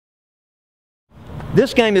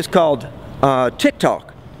This game is called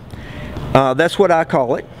Tock. That's what I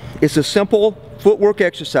call it. It's a simple footwork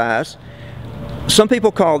exercise. Some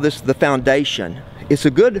people call this the foundation. It's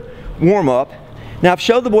a good warm-up. Now, I've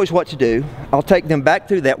showed the boys what to do. I'll take them back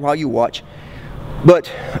through that while you watch.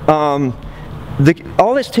 But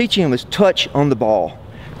all it's teaching them is touch on the ball.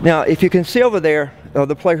 Now, if you can see over there,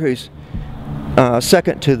 the player who's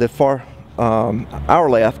second to the far our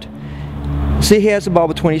left, see, he has the ball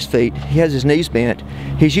between his feet. He has his knees bent.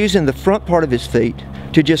 He's using the front part of his feet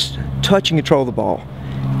to just touch and control the ball.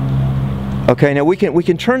 Okay, now we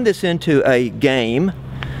can turn this into a game.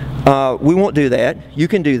 We won't do that. You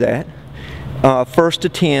can do that. First to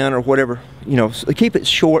 10 or whatever, you know, so keep it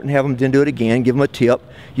short and have them then do it again. Give them a tip.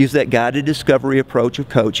 Use that guided discovery approach of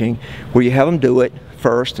coaching where you have them do it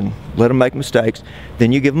first and let them make mistakes.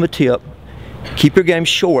 Then you give them a tip. Keep your game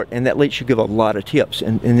short, and that lets you give a lot of tips,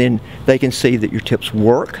 and then they can see that your tips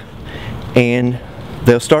work, and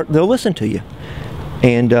they'll listen to you,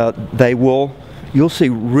 and you'll see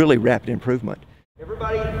really rapid improvement.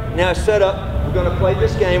 Everybody now set up. We're going to play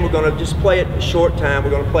this game. We're going to just play it a short time.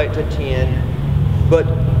 We're going to play it to 10. But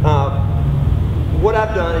what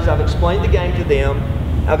I've done is I've explained the game to them.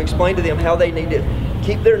 I've explained to them how they need to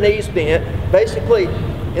keep their knees bent. Basically,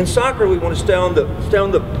 in soccer, we want to stay on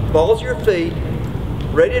the balls of your feet,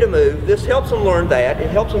 ready to move. This helps them learn that. It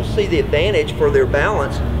helps them see the advantage for their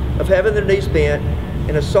balance of having their knees bent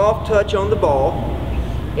and a soft touch on the ball.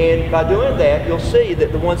 And by doing that, you'll see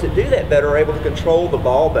that the ones that do that better are able to control the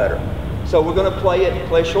ball better. So we're going to play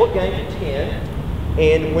a short game to 10.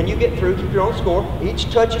 And when you get through, keep your own score. Each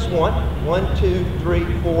touch is 1. 1, 2,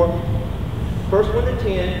 3, 4. First one to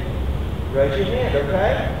 10. Raise your hand,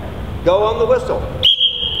 okay? Go on the whistle.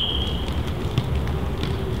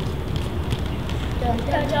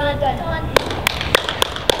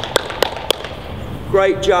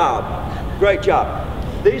 Great job. Great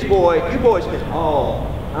job. These boys, you boys can all,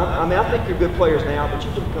 I mean, I think you're good players now, but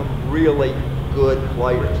you can become really good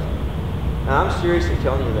players. I'm seriously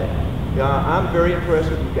telling you that. I'm very impressed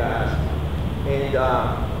with you guys. And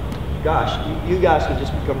gosh, you guys can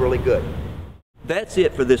just become really good. That's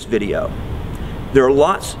it for this video. There are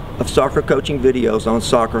lots of soccer coaching videos on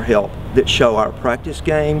Soccer Help that show our practice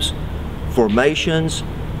games, formations,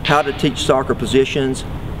 how to teach soccer positions,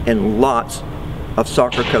 and lots of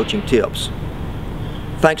soccer coaching tips.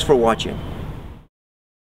 Thanks for watching.